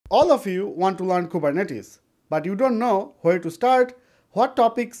All of you want to learn Kubernetes, but you don't know where to start, what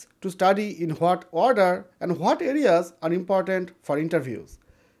topics to study in what order, and what areas are important for interviews.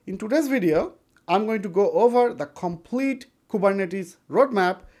 In today's video, I'm going to go over the complete Kubernetes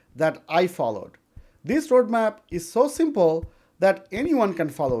roadmap that I followed. This roadmap is so simple that anyone can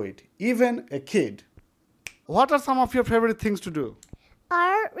follow it, even a kid. What are some of your favorite things to do?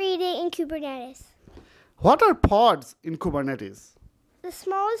 Art, reading, and Kubernetes. What are pods in Kubernetes? The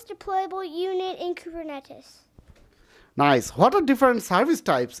smallest deployable unit in Kubernetes. Nice. What are different service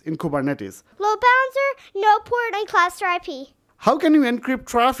types in Kubernetes? Load balancer, node port, and cluster IP. How can you encrypt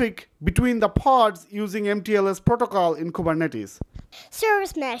traffic between the pods using MTLS protocol in Kubernetes?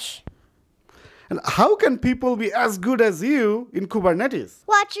 Service mesh. And how can people be as good as you in Kubernetes?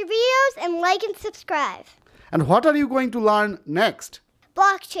 Watch your videos and like and subscribe. And what are you going to learn next?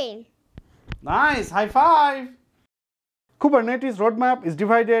 Blockchain. Nice. High five. Kubernetes roadmap is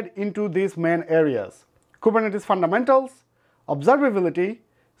divided into these main areas: Kubernetes fundamentals, observability,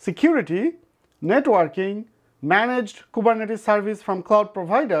 security, networking, managed Kubernetes service from cloud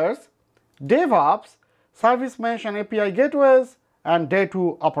providers, DevOps, service mesh and API gateways, and day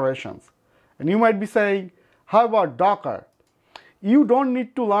 2 operations. And you might be saying, how about Docker? You don't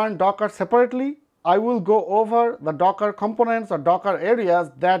need to learn Docker separately. I will go over the Docker components or Docker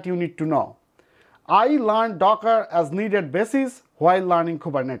areas that you need to know. I learned Docker as needed basis while learning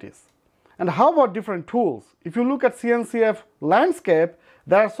Kubernetes. And how about different tools? If you look at CNCF landscape,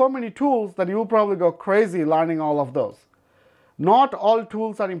 there are so many tools that you'll probably go crazy learning all of those. Not all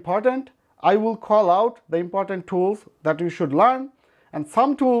tools are important. I will call out the important tools that you should learn, and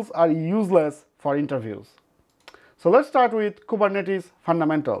some tools are useless for interviews. So let's start with Kubernetes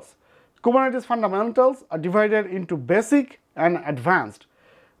fundamentals. Kubernetes fundamentals are divided into basic and advanced.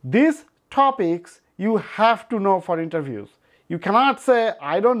 These topics you have to know for interviews. You cannot say,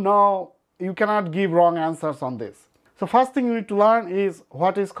 I don't know. You cannot give wrong answers on this. So first thing you need to learn is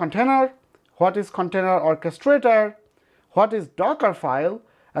what is container orchestrator, what is Docker file,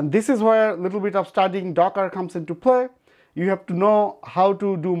 and this is where a little bit of studying Docker comes into play. You have to know how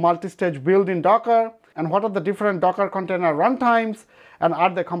to do multi-stage build in Docker, and what are the different Docker container runtimes, and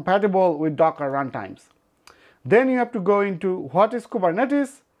are they compatible with Docker runtimes. Then you have to go into what is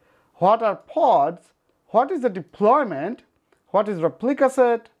Kubernetes, what are pods, what is the deployment, what is replica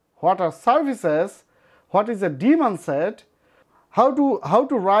set, what are services, what is a daemon set, how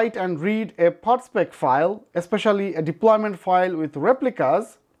to write and read a pod spec file, especially a deployment file with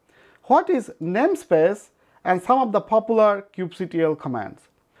replicas, what is namespace, and some of the popular kubectl commands.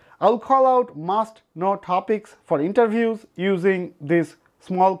 I'll call out must-know topics for interviews using this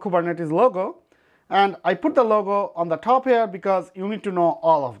small Kubernetes logo, and I put the logo on the top here because you need to know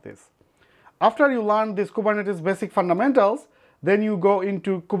all of this. After you learn these Kubernetes basic fundamentals, then you go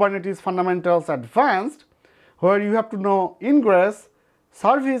into Kubernetes fundamentals advanced, where you have to know ingress,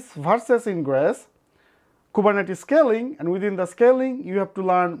 service versus ingress, Kubernetes scaling, and within the scaling, you have to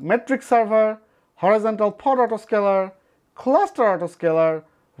learn metric server, horizontal pod autoscaler, cluster autoscaler,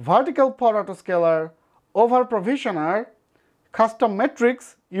 vertical pod autoscaler, over provisioner, custom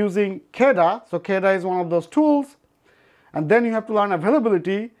metrics using KEDA. So KEDA is one of those tools. And then you have to learn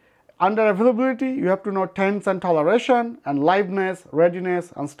availability. Under availability, you have to know tense and toleration, and liveness,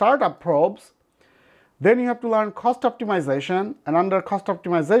 readiness, and startup probes. Then you have to learn cost optimization, and under cost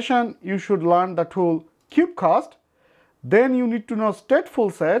optimization, you should learn the tool kubecost. Then you need to know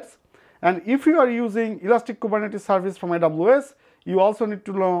stateful sets, and if you are using Elastic Kubernetes Service from AWS, you also need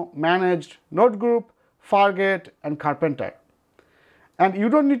to know managed node group, Fargate, and Carpenter. And you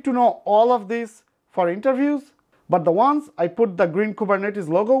don't need to know all of this for interviews, but the ones I put the green Kubernetes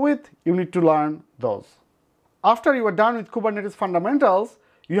logo with, you need to learn those. After you are done with Kubernetes fundamentals,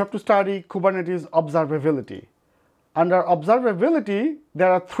 you have to study Kubernetes observability. Under observability,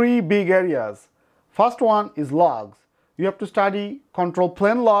 there are 3 big areas. First one is logs. You have to study control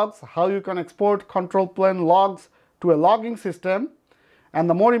plane logs, how you can export control plane logs to a logging system, and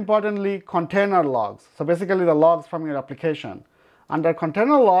the more importantly, container logs. So basically the logs from your application. Under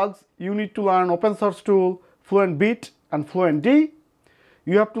container logs, you need to learn open source tool FluentBit and FluentD.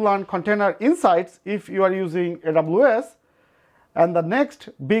 You have to learn container insights if you are using AWS. And the next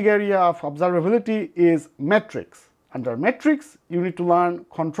big area of observability is metrics. Under metrics, you need to learn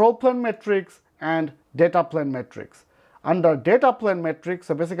control plane metrics and data plane metrics. Under data plane metrics,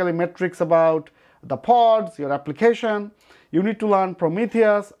 so basically metrics about the pods, your application, you need to learn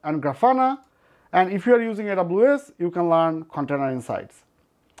Prometheus and Grafana. And if you are using AWS, you can learn container insights.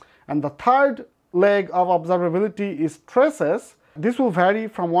 And the third leg of observability is traces. This will vary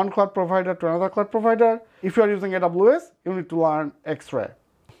from one cloud provider to another cloud provider. If you are using AWS, you need to learn X-ray.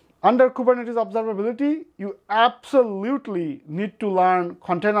 Under Kubernetes observability, you absolutely need to learn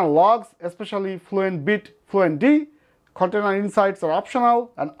container logs, especially FluentBit, FluentD. Container insights are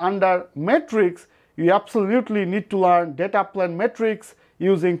optional. And under metrics, you absolutely need to learn data plane metrics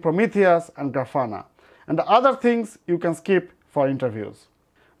using Prometheus and Grafana. And the other things you can skip for interviews.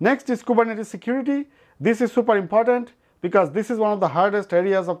 Next is Kubernetes security. This is super important because this is one of the hardest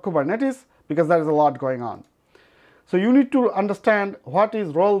areas of Kubernetes because there is a lot going on. So you need to understand what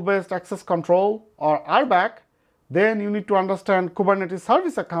is role-based access control or RBAC. Then you need to understand Kubernetes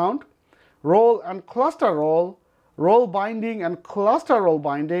service account, role and cluster role binding and cluster role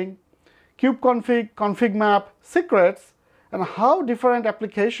binding, kubeconfig, config map, secrets, and how different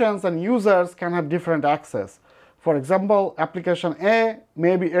applications and users can have different access. For example, application A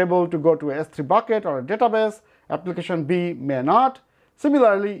may be able to go to a S3 bucket or a database, application B may not.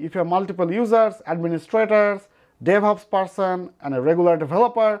 Similarly, if you have multiple users, administrators, DevOps person, and a regular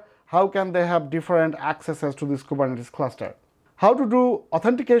developer, how can they have different accesses to this Kubernetes cluster? How to do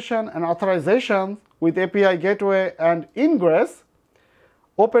authentication and authorization with API gateway and ingress,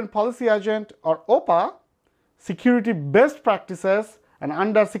 Open Policy Agent or OPA, security best practices, and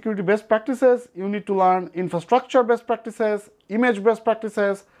under security best practices, you need to learn infrastructure best practices, image best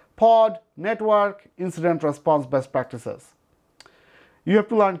practices, pod, network, incident response best practices. You have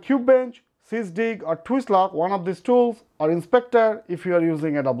to learn Kubebench, sysdig or Twistlock, one of these tools, or Inspector if you are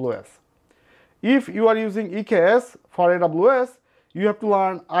using AWS. If you are using EKS for AWS, you have to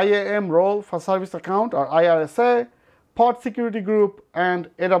learn IAM role for service account or IRSA, pod security group, and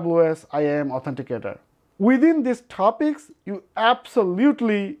AWS IAM authenticator. Within these topics, you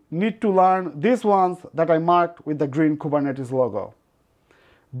absolutely need to learn these ones that I marked with the green Kubernetes logo.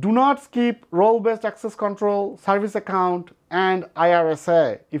 Do not skip role-based access control, service account, and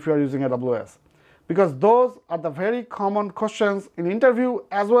IRSA if you are using AWS, because those are the very common questions in interview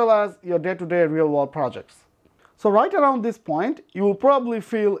as well as your day-to-day real-world projects. So right around this point, you will probably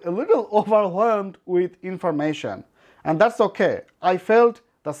feel a little overwhelmed with information, and that's okay. I felt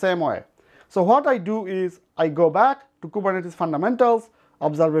the same way. So what I do is I go back to Kubernetes fundamentals,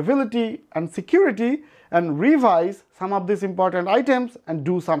 observability, and security and revise some of these important items and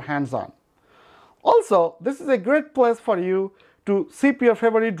do some hands-on. Also, this is a great place for you to sip your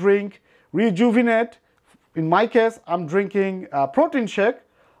favorite drink, rejuvenate. In my case, I'm drinking a protein shake.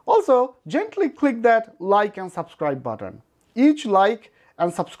 Also, gently click that like and subscribe button. Each like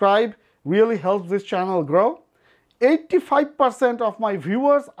and subscribe really helps this channel grow. 85% of my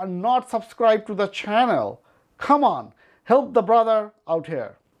viewers are not subscribed to the channel. Come on, help the brother out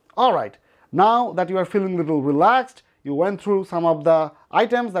here. All right, now that you are feeling a little relaxed, you went through some of the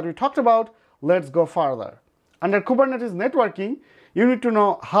items that we talked about, let's go further. Under Kubernetes networking, you need to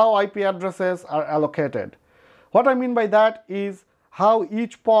know how IP addresses are allocated. What I mean by that is how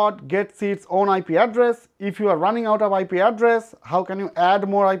each pod gets its own IP address. If you are running out of IP address, how can you add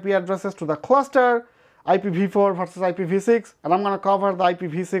more IP addresses to the cluster? IPv4 versus IPv6, and I'm going to cover the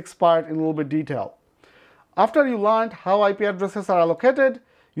IPv6 part in a little bit detail. After you learned how IP addresses are allocated,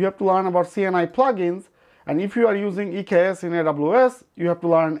 you have to learn about CNI plugins, and if you are using EKS in AWS, you have to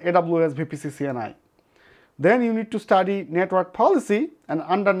learn AWS VPC CNI. Then you need to study network policy, and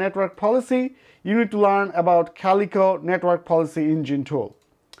under network policy, you need to learn about Calico Network Policy Engine tool.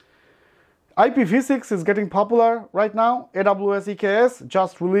 IPv6 is getting popular right now. AWS EKS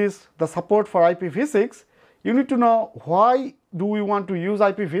just released the support for IPv6. You need to know why do we want to use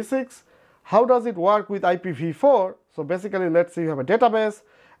IPv6? How does it work with IPv4? So basically, let's say you have a database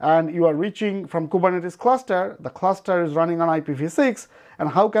and you are reaching from Kubernetes cluster. The cluster is running on IPv6. And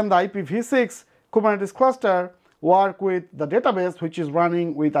how can the IPv6 Kubernetes cluster work with the database which is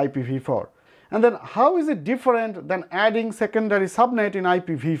running with IPv4? And then how is it different than adding secondary subnet in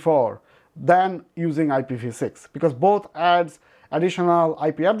IPv4? Than using IPv6, because both adds additional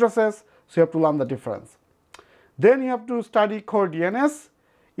IP addresses, so you have to learn the difference. Then you have to study core DNS,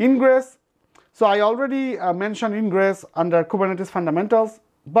 ingress. So I already mentioned ingress under Kubernetes fundamentals,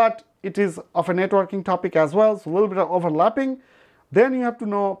 but it is of a networking topic as well, so a little bit of overlapping. Then you have to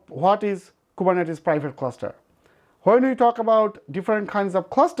know what is Kubernetes private cluster. When we talk about different kinds of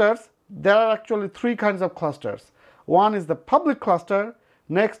clusters, there are actually three kinds of clusters. One is the public cluster,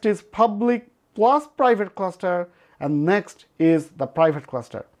 next is public plus private cluster, and next is the private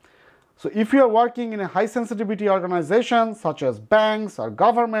cluster. So if you are working in a high sensitivity organization such as banks or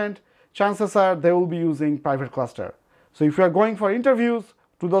government, chances are they will be using private cluster. So if you are going for interviews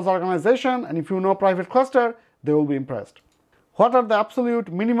to those organizations and if you know private cluster, they will be impressed. What are the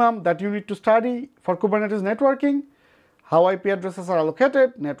absolute minimum that you need to study for Kubernetes networking? How IP addresses are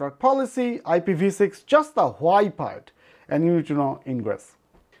allocated, network policy, IPv6, just the why part, and you need to know ingress.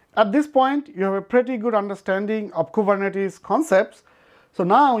 At this point, you have a pretty good understanding of Kubernetes concepts. So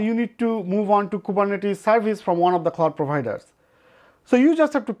now you need to move on to Kubernetes service from one of the cloud providers. So you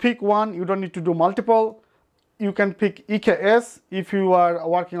just have to pick one. You don't need to do multiple. You can pick EKS if you are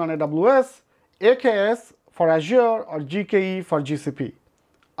working on AWS, AKS for Azure, or GKE for GCP.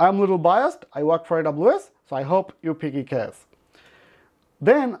 I'm a little biased. I work for AWS, so I hope you pick EKS.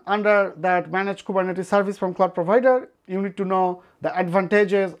 Then under that managed Kubernetes service from cloud provider, you need to know the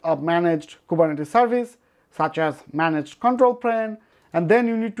advantages of managed Kubernetes service, such as managed control plane, and then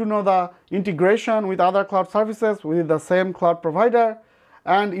you need to know the integration with other cloud services within the same cloud provider,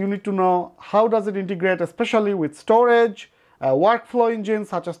 and you need to know how does it integrate, especially with storage, workflow engines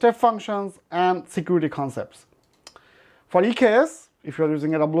such as step functions, and security concepts. For EKS, if you're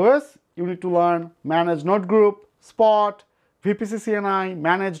using AWS, you need to learn managed node group, Spot, VPC CNI,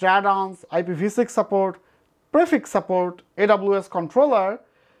 managed add-ons, IPv6 support, prefix support, AWS controller,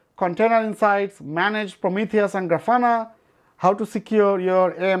 container insights, managed Prometheus and Grafana, how to secure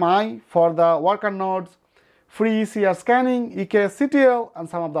your AMI for the worker nodes, free ECR scanning, EKS CTL, and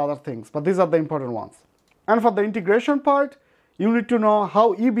some of the other things. But these are the important ones. And for the integration part, you need to know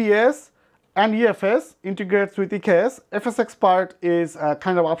how EBS and EFS integrates with EKS. FSX part is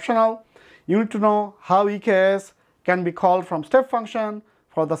kind of optional. You need to know how EKS can be called from step function.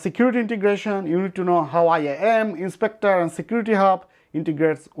 For the security integration, you need to know how IAM, Inspector, and Security Hub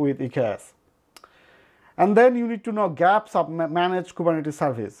integrates with EKS. And then you need to know gaps of managed Kubernetes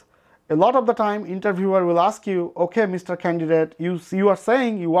service. A lot of the time, interviewer will ask you, okay, Mr. Candidate, you are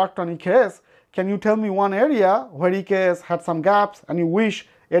saying you worked on EKS. Can you tell me one area where EKS had some gaps and you wish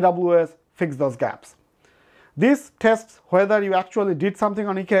AWS fixed those gaps? This tests whether you actually did something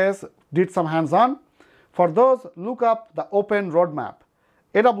on EKS, did some hands-on. For those, look up the open roadmap.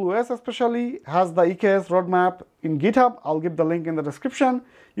 AWS especially has the EKS roadmap in GitHub. I'll give the link in the description.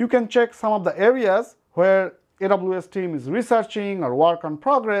 You can check some of the areas where AWS team is researching or work on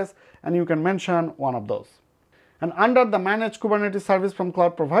progress, and you can mention one of those. And under the managed Kubernetes service from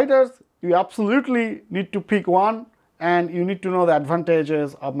cloud providers, you absolutely need to pick one, and you need to know the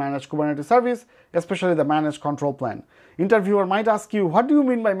advantages of managed Kubernetes service, especially the managed control plane. Interviewer might ask you, what do you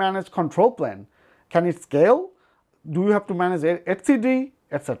mean by managed control plane? Can it scale? Do you have to manage etcd,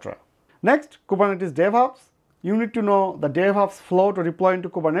 etc.? Next, Kubernetes DevOps. You need to know the DevOps flow to deploy into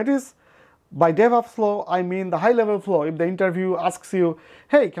Kubernetes. By DevOps flow, I mean the high-level flow. If the interview asks you,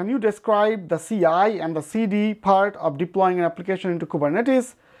 hey, can you describe the CI and the CD part of deploying an application into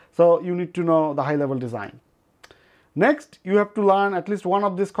Kubernetes? So you need to know the high-level design. Next, you have to learn at least one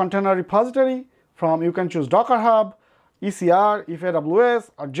of this container repository from, you can choose Docker Hub, ECR if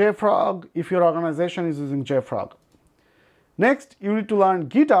AWS, or JFrog if your organization is using JFrog. Next, you need to learn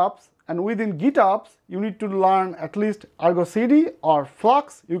GitOps, and within GitOps, you need to learn at least Argo CD or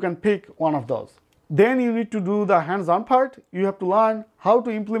Flux. You can pick one of those. Then you need to do the hands-on part. You have to learn how to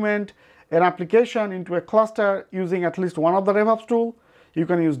implement an application into a cluster using at least one of the DevOps tool. You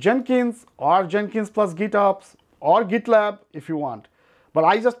can use Jenkins or Jenkins plus GitOps or GitLab if you want. But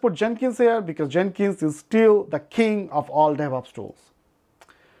I just put Jenkins here because Jenkins is still the king of all DevOps tools.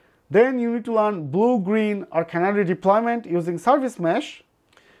 Then you need to learn blue, green, or canary deployment using service mesh.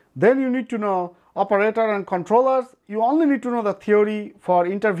 Then you need to know operator and controllers. You only need to know the theory for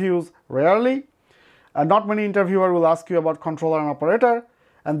interviews rarely. Not many interviewers will ask you about controller and operator.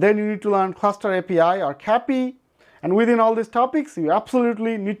 And then you need to learn cluster API or CAPI. And within all these topics, you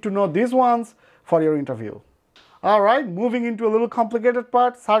absolutely need to know these ones for your interview. All right, moving into a little complicated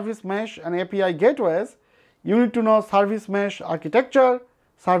part, service mesh and API gateways. You need to know service mesh architecture,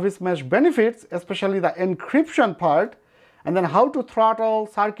 service mesh benefits, especially the encryption part, and then how to throttle,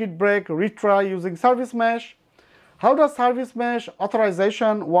 circuit break, retry using service mesh. How does service mesh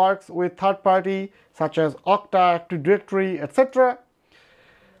authorization works with third party such as Okta, Active Directory, etc.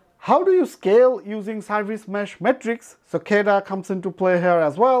 How do you scale using service mesh metrics? So CADA comes into play here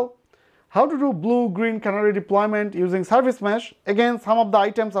as well. How to do blue, green, canary deployment using service mesh. Again, some of the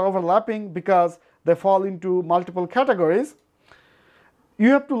items are overlapping because they fall into multiple categories.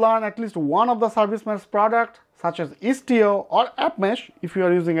 You have to learn at least one of the service mesh product such as Istio or AppMesh if you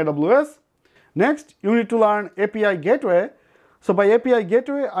are using AWS. Next, you need to learn API gateway. So by API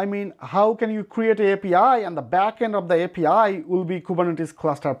gateway, I mean how can you create an API and the backend of the API will be Kubernetes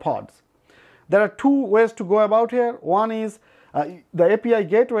cluster pods. There are two ways to go about here. One is the API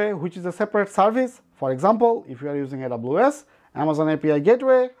gateway, which is a separate service. For example, if you are using AWS, Amazon API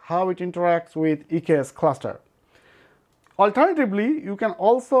gateway, how it interacts with EKS cluster. Alternatively, you can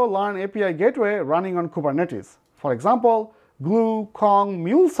also learn API gateway running on Kubernetes. For example, Glue, Kong,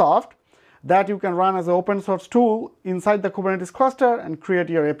 MuleSoft, that you can run as an open source tool inside the Kubernetes cluster and create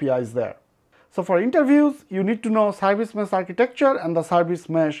your APIs there. So for interviews, you need to know service mesh architecture and the service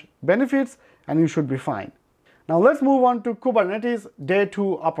mesh benefits, and you should be fine. Now let's move on to Kubernetes day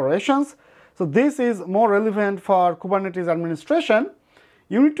 2 operations. So this is more relevant for Kubernetes administration.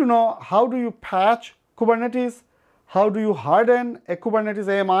 You need to know how do you patch Kubernetes, how do you harden a Kubernetes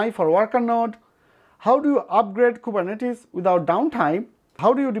AMI for worker node, how do you upgrade Kubernetes without downtime,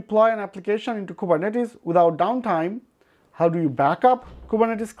 how do you deploy an application into Kubernetes without downtime, how do you back up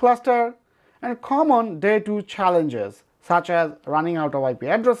Kubernetes cluster, and common day 2 challenges such as running out of IP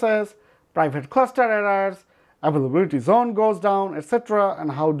addresses, private cluster errors, availability zone goes down, etc.,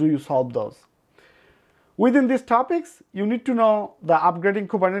 and how do you solve those. Within these topics, you need to know the upgrading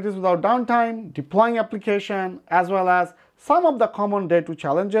Kubernetes without downtime, deploying application, as well as some of the common day 2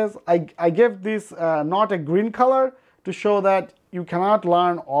 challenges. I gave this not a green color to show that you cannot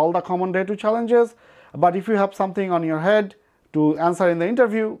learn all the common day 2 challenges, but if you have something on your head to answer in the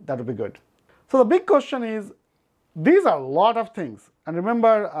interview, that would be good. So the big question is, these are a lot of things. And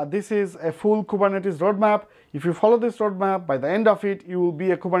remember, this is a full Kubernetes roadmap. If you follow this roadmap, by the end of it, you will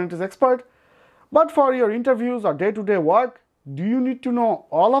be a Kubernetes expert. But for your interviews or day-to-day work, do you need to know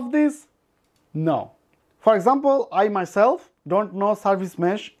all of this? No. For example, I myself don't know service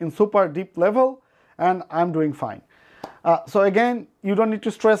mesh in super deep level, and I'm doing fine. So again, you don't need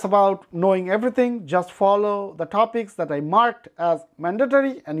to stress about knowing everything. Just follow the topics that I marked as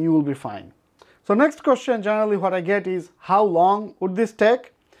mandatory and you will be fine. So next question generally what I get is, how long would this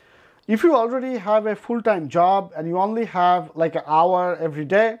take? If you already have a full-time job and you only have like an hour every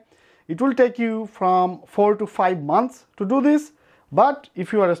day, it will take you from 4 to 5 months to do this. But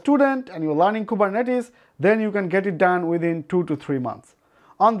if you are a student and you're learning Kubernetes, then you can get it done within 2 to 3 months.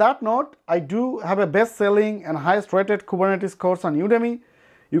 On that note, I do have a best-selling and highest-rated Kubernetes course on Udemy.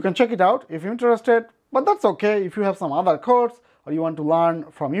 You can check it out if you're interested, but that's okay. If you have some other course or you want to learn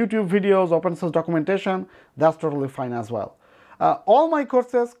from YouTube videos, open source documentation, that's totally fine as well. All my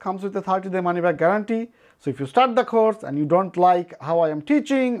courses comes with a 30-day money-back guarantee. So if you start the course and you don't like how I am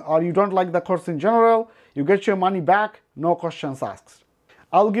teaching or you don't like the course in general, you get your money back, no questions asked.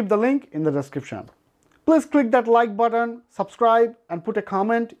 I'll give the link in the description. Please click that like button, subscribe, and put a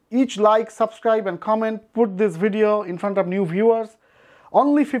comment. Each like, subscribe, and comment put this video in front of new viewers.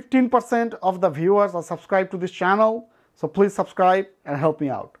 Only 15% of the viewers are subscribed to this channel, so please subscribe and help me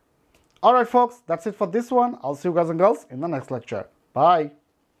out. Alright folks, that's it for this one. I'll see you guys and girls in the next lecture. Bye.